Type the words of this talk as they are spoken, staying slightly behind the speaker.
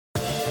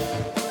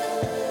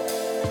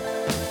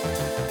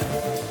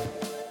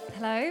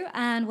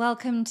and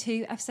welcome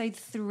to episode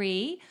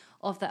 3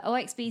 of the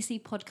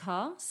OXBC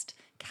podcast,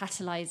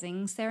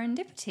 Catalyzing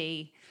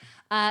Serendipity.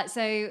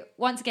 So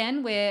once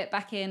again, we're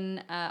back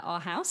in our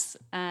house,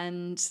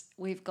 and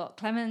we've got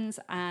Clemens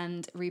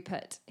and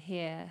Rupert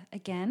here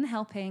again,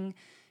 helping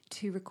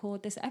to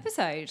record this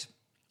episode.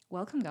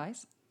 Welcome,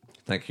 guys.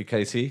 Thank you,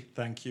 Katie.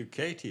 Thank you,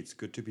 Katie. It's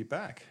good to be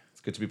back.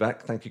 It's good to be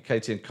back. Thank you,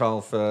 Katie and Carl,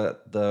 for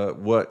the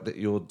work that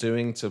you're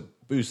doing to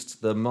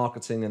boost the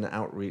marketing and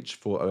outreach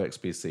for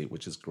OXBC,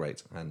 which is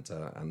great and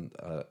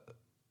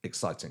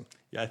exciting.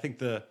 Yeah, I think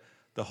the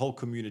whole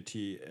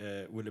community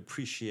will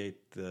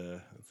appreciate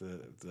the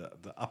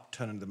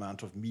upturn in the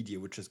amount of media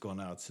which has gone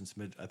out since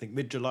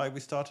mid-July we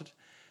started.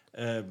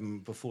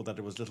 Before that,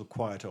 it was a little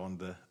quieter on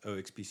the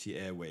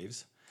OXBC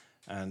airwaves,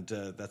 and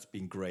that's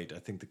been great. I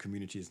think the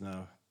community is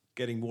now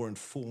getting more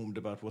informed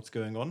about what's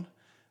going on,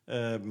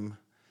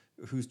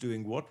 who's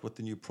doing what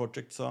the new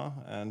projects are,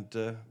 and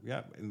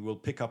and we'll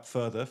pick up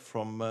further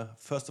from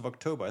 1st of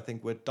October. I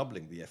think we're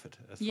doubling the effort.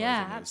 As far as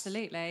I know.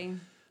 Absolutely.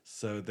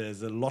 So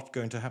there's a lot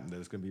going to happen.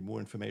 There's going to be more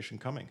information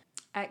coming.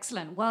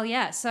 Excellent. Well,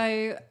 yeah.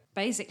 So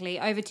basically,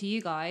 over to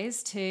you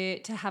guys to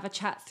have a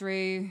chat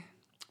through.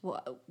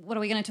 What are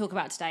we going to talk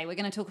about today? We're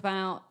going to talk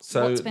about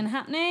what's been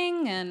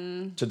happening,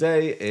 and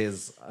today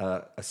is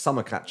a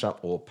summer catch-up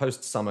or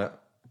post-summer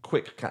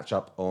quick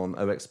catch-up on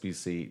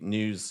OXBC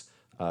news.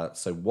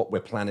 So what we're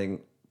planning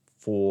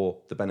for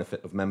the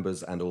benefit of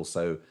members, and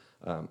also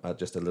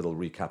just a little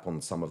recap on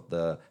some of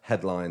the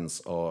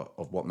headlines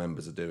of what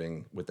members are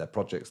doing with their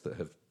projects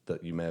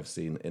that you may have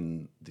seen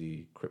in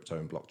the crypto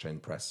and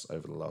blockchain press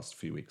over the last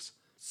few weeks.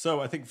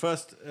 So I think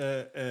first,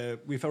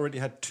 we've already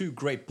had 2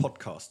 great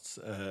podcasts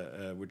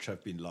which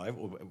have been live,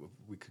 or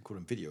we could call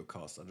them video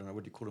casts. I don't know,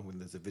 what do you call them when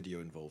there's a video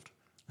involved?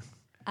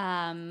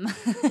 Not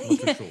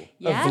too sure.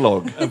 Yeah. A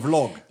vlog. A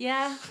vlog.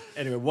 Yeah.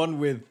 Anyway, one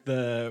with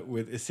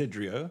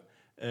Isidrio,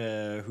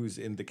 who's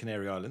in the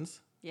Canary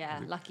Islands.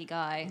 Yeah, lucky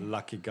guy.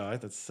 Lucky guy.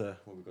 That's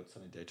we've got a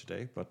sunny day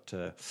today. But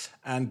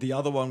and the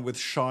other one with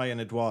Shai and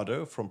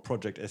Eduardo from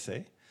Project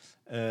SA.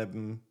 I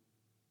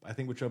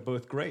think which are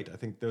both great. I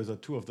think those are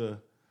 2 of the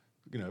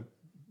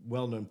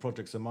well-known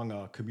projects among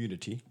our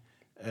community,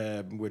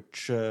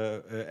 which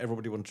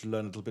everybody wants to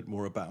learn a little bit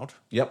more about.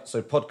 Yep.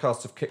 So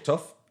podcasts have kicked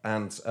off,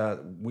 and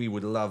we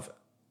would love,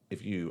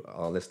 if you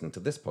are listening to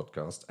this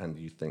podcast and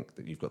you think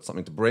that you've got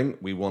something to bring,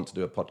 we want to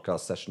do a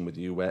podcast session with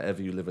you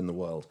wherever you live in the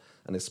world,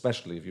 and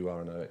especially if you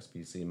are an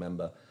OXBC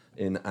member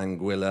in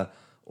Anguilla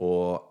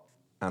or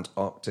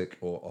Antarctic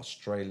or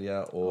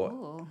Australia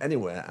or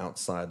anywhere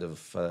outside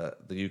of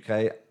the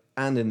UK,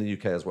 and in the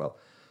UK as well.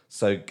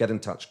 So get in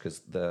touch,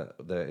 because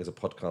there is a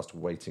podcast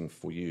waiting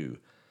for you.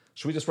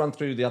 Should we just run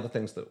through the other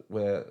things that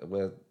we're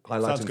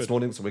highlighting this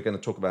morning? So we're going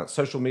to talk about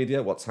social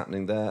media, what's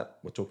happening there.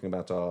 We're talking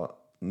about our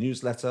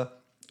newsletter,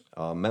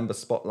 our member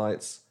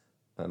spotlights,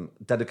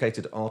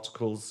 dedicated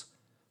articles,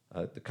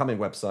 the coming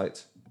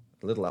website,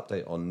 a little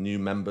update on new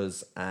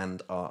members,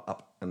 and our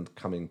up and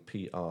coming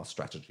PR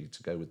strategy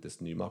to go with this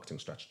new marketing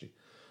strategy.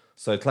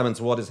 So Clemens,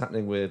 what is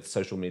happening with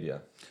social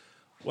media?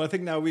 Well, I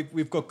think now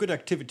we've got good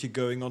activity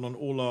going on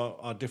all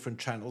our different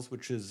channels,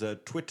 which is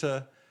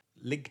Twitter,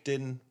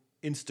 LinkedIn,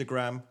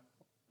 Instagram,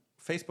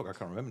 Facebook. I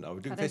can't remember now. We're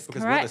doing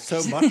Facebook correct.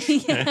 as well. There's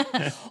so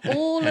much.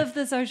 All of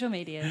the social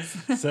medias.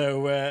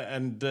 So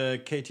and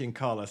Katie and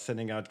Carl are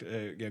sending out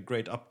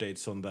great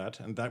updates on that,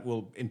 and that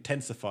will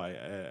intensify,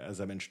 as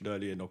I mentioned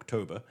earlier, in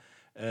October.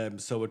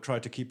 So we'll try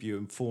to keep you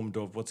informed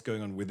of what's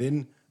going on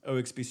within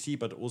OXBC,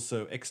 but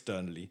also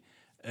externally.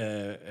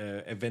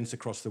 Events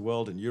across the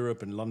world, in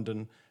Europe and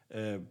London,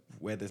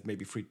 where there's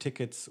maybe free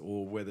tickets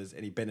or where there's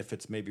any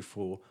benefits maybe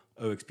for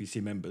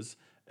OXBC members.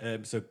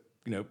 So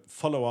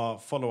follow our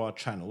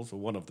channels, or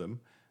one of them,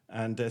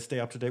 and stay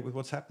up to date with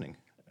what's happening.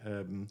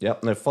 Follow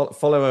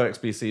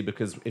OXBC,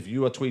 because if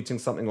you are tweeting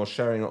something or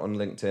sharing it on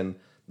LinkedIn,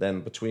 then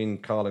between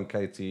Carl and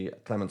Katie,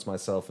 Clemens,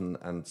 myself,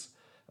 and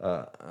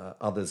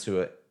others who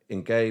are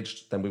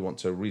engaged, then we want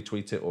to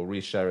retweet it or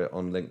reshare it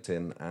on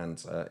LinkedIn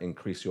and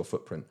increase your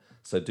footprint.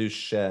 So do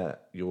share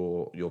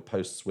your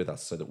posts with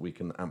us so that we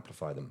can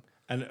amplify them.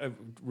 And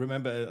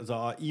remember, as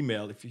our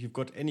email, if you've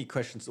got any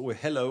questions, or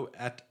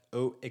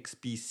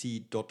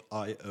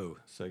hello@oxbc.io.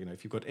 So,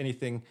 if you've got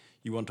anything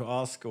you want to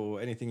ask, or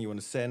anything you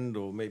want to send,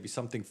 or maybe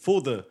something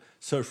for the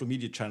social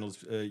media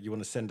channels you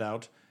want to send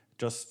out,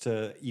 just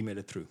email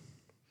it through.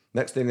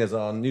 Next thing is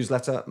our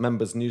newsletter,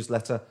 members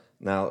newsletter.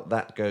 Now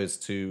that goes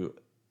to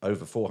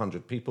over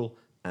 400 people,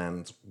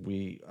 and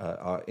we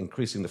are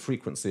increasing the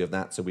frequency of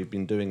that. So we've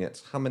been doing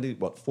it,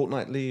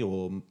 fortnightly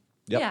or...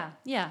 Yep.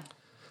 Yeah.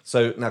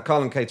 So now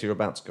Carl and Katie are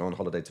about to go on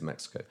holiday to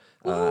Mexico.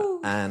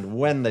 And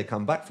when they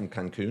come back from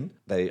Cancun,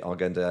 they are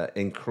going to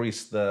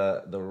increase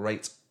the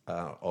rate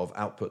of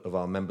output of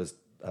our members'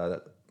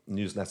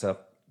 newsletter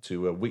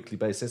to a weekly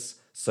basis.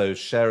 So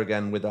share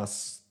again with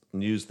us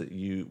news that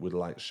you would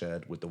like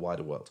shared with the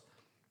wider world.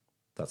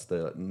 That's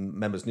the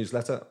members'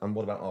 newsletter. And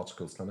what about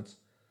articles, Clemens?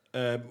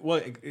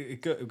 Well,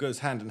 it goes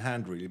hand in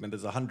hand, really. I mean,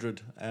 there's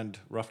 100 and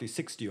roughly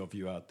 60 of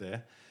you out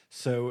there.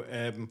 So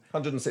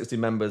 160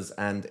 members,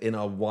 and in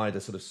our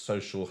wider sort of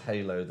social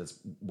halo, there's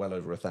well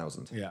over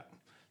 1,000. yeah.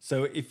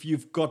 So if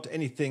you've got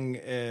anything,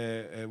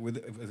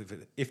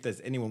 if there's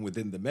anyone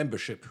within the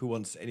membership who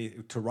wants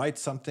to write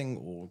something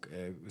or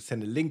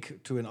send a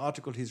link to an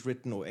article he's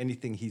written or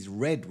anything he's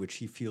read which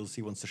he feels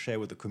he wants to share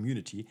with the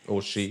community,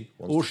 Or she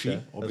wants or to she share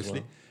as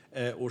obviously,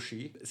 well. or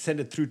she, send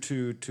it through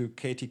to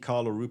Katie,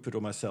 Carl, or Rupert,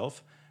 or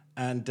myself,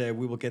 and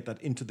we will get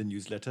that into the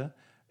newsletter.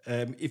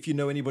 If you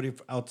know anybody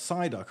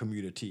outside our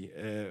community,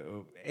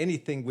 or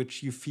anything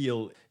which you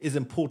feel is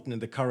important in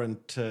the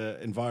current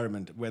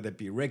environment, whether it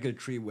be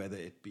regulatory, whether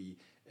it be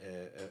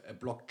a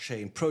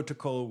blockchain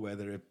protocol,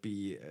 whether it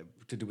be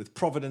to do with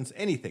provenance,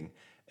 anything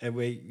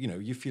where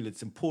you feel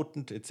it's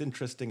important, it's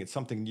interesting, it's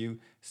something new,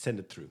 send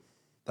it through.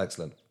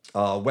 Excellent.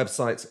 Our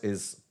website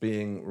is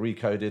being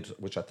recoded,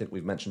 which I think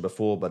we've mentioned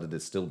before, but it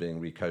is still being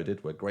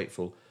recoded. We're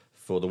grateful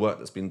for the work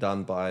that's been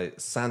done by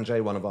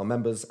Sanjay, one of our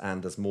members,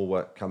 and there's more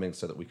work coming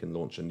so that we can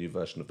launch a new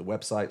version of the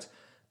website.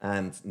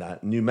 And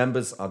new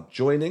members are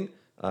joining.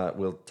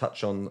 We'll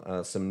touch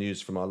on some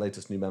news from our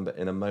latest new member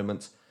in a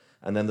moment.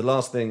 And then the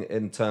last thing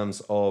in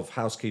terms of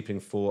housekeeping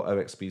for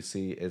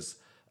OXBC is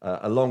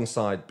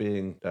alongside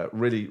being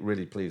really,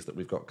 really pleased that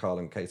we've got Carl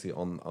and Katie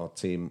on our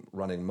team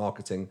running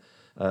marketing,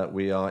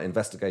 we are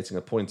investigating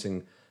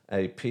appointing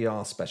a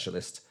PR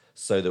specialist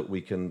so that we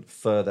can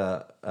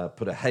further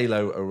put a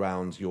halo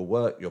around your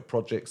work, your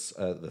projects,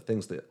 the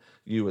things that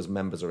you as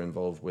members are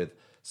involved with.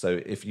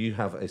 So if you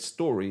have a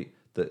story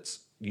that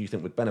you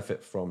think would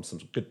benefit from some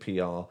good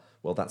PR,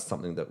 well, that's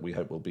something that we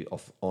hope will be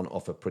on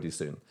offer pretty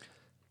soon.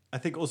 I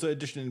think also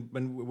additionally,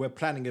 when we're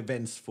planning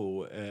events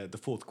for the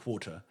fourth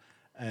quarter,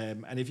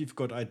 and if you've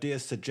got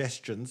ideas,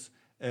 suggestions,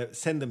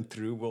 send them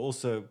through. We're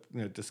also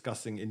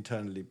discussing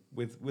internally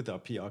with our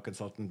PR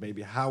consultant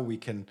maybe how we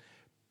can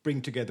bring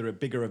together a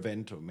bigger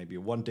event, or maybe a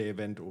one-day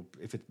event, or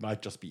if it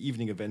might just be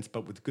evening events,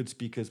 but with good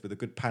speakers, with a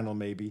good panel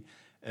maybe.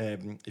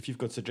 If you've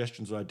got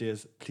suggestions or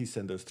ideas, please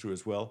send those through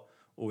as well.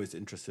 Always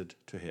interested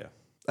to hear.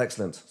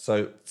 Excellent.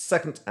 So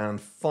second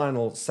and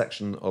final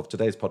section of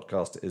today's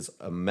podcast is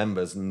a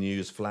members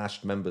news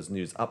flash, members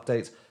news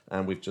update,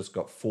 and we've just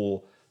got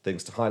 4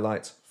 things to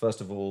highlight.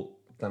 First of all,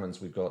 Clemens,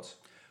 we've got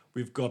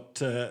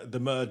the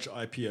Merge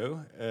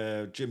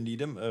IPO. Jim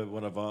Needham,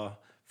 one of our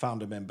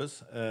founder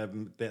members,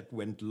 that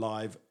went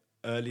live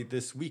early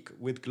this week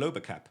with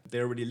Globacap. They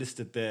already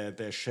listed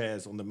their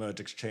shares on the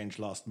Merge exchange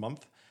last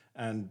month,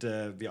 and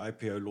the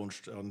IPO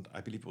launched on,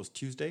 I believe it was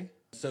Tuesday.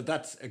 So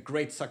that's a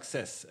great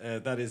success.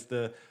 That is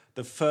the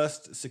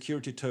first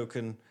security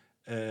token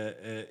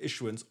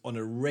issuance on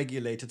a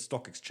regulated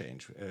stock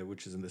exchange,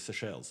 which is in the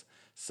Seychelles.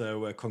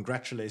 So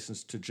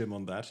congratulations to Jim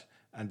on that,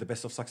 and the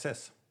best of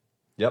success.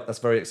 Yep, that's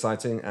very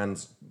exciting.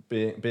 And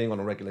being on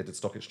a regulated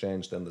stock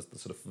exchange, then there's the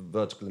sort of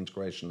vertical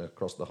integration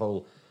across the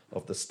whole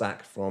of the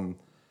stack from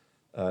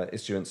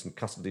issuance and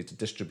custody to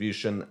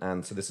distribution.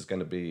 And so this is going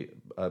to be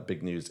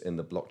big news in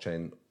the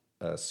blockchain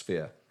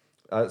sphere.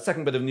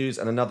 Second bit of news,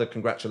 and another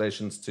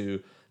congratulations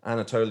to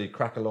Anatoly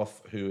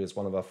Krakalov, who is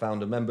one of our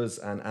founder members.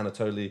 And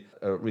Anatoly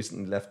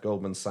recently left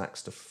Goldman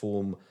Sachs to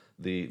form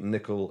the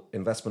Nickel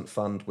Investment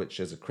Fund, which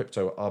is a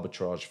crypto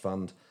arbitrage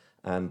fund.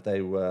 And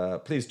they were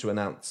pleased to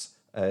announce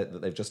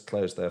that they've just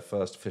closed their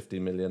first 50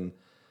 million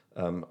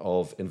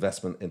of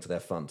investment into their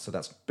fund. So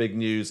that's big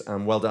news,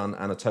 and well done,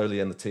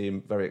 Anatoly and the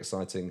team. Very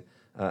exciting.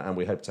 And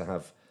we hope to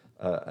have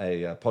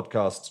a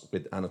podcast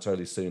with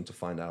Anatoly soon to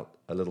find out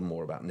a little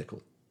more about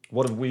Nickel.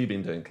 What have we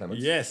been doing,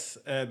 Clemens? Yes,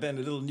 then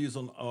a little news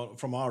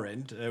from our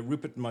end.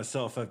 Rupert and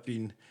myself have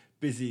been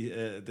busy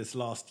this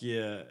last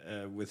year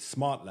with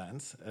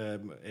Smartlands,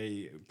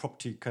 a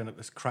property kind of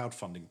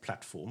crowdfunding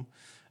platform,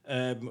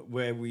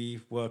 where we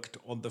worked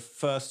on the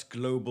first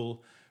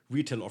global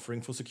retail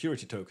offering for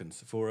security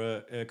tokens for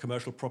a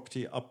commercial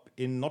property up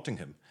in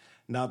Nottingham.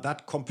 Now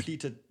that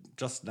completed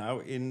just now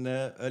in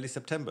early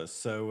September.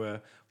 So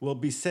we'll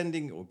be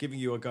sending or giving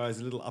you guys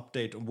a little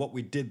update on what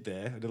we did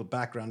there, a little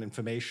background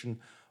information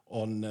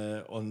on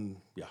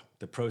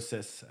the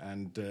process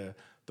and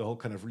the whole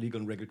kind of legal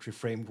and regulatory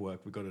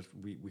framework we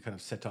kind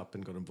of set up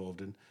and got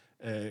involved in.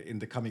 In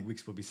the coming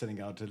weeks, we'll be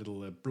sending out a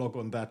little blog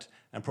on that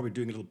and probably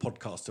doing a little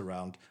podcast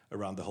around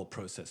the whole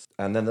process.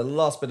 And then the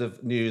last bit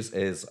of news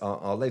is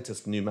our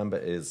latest new member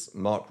is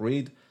Mark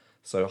Reed.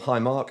 So hi,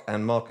 Mark.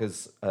 And Mark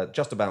is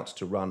just about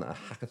to run a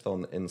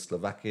hackathon in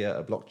Slovakia,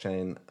 a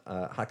blockchain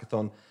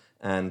hackathon.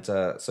 And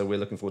so we're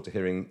looking forward to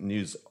hearing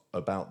news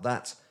about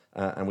that.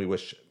 And we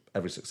wish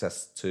every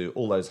success to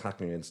all those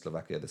hacking in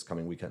Slovakia this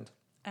coming weekend.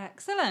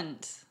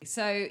 Excellent.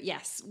 So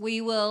yes,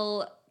 we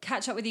will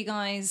catch up with you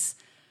guys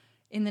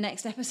in the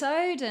next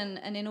episode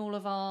and in all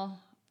of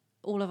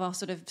our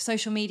sort of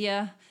social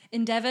media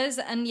endeavors.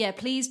 And yeah,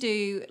 please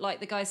do,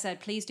 like the guy said,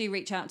 please do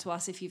reach out to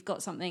us if you've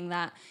got something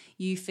that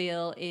you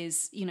feel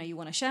is, you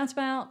want to shout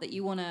about, that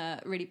you want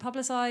to really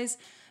publicize,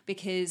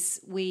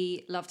 because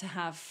we love to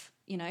have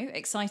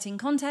exciting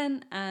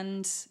content,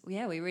 and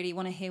yeah, we really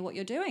want to hear what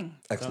you're doing.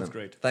 Excellent. Sounds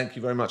great. Thank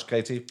you very much,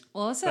 Katie.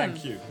 Awesome.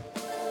 Thank you.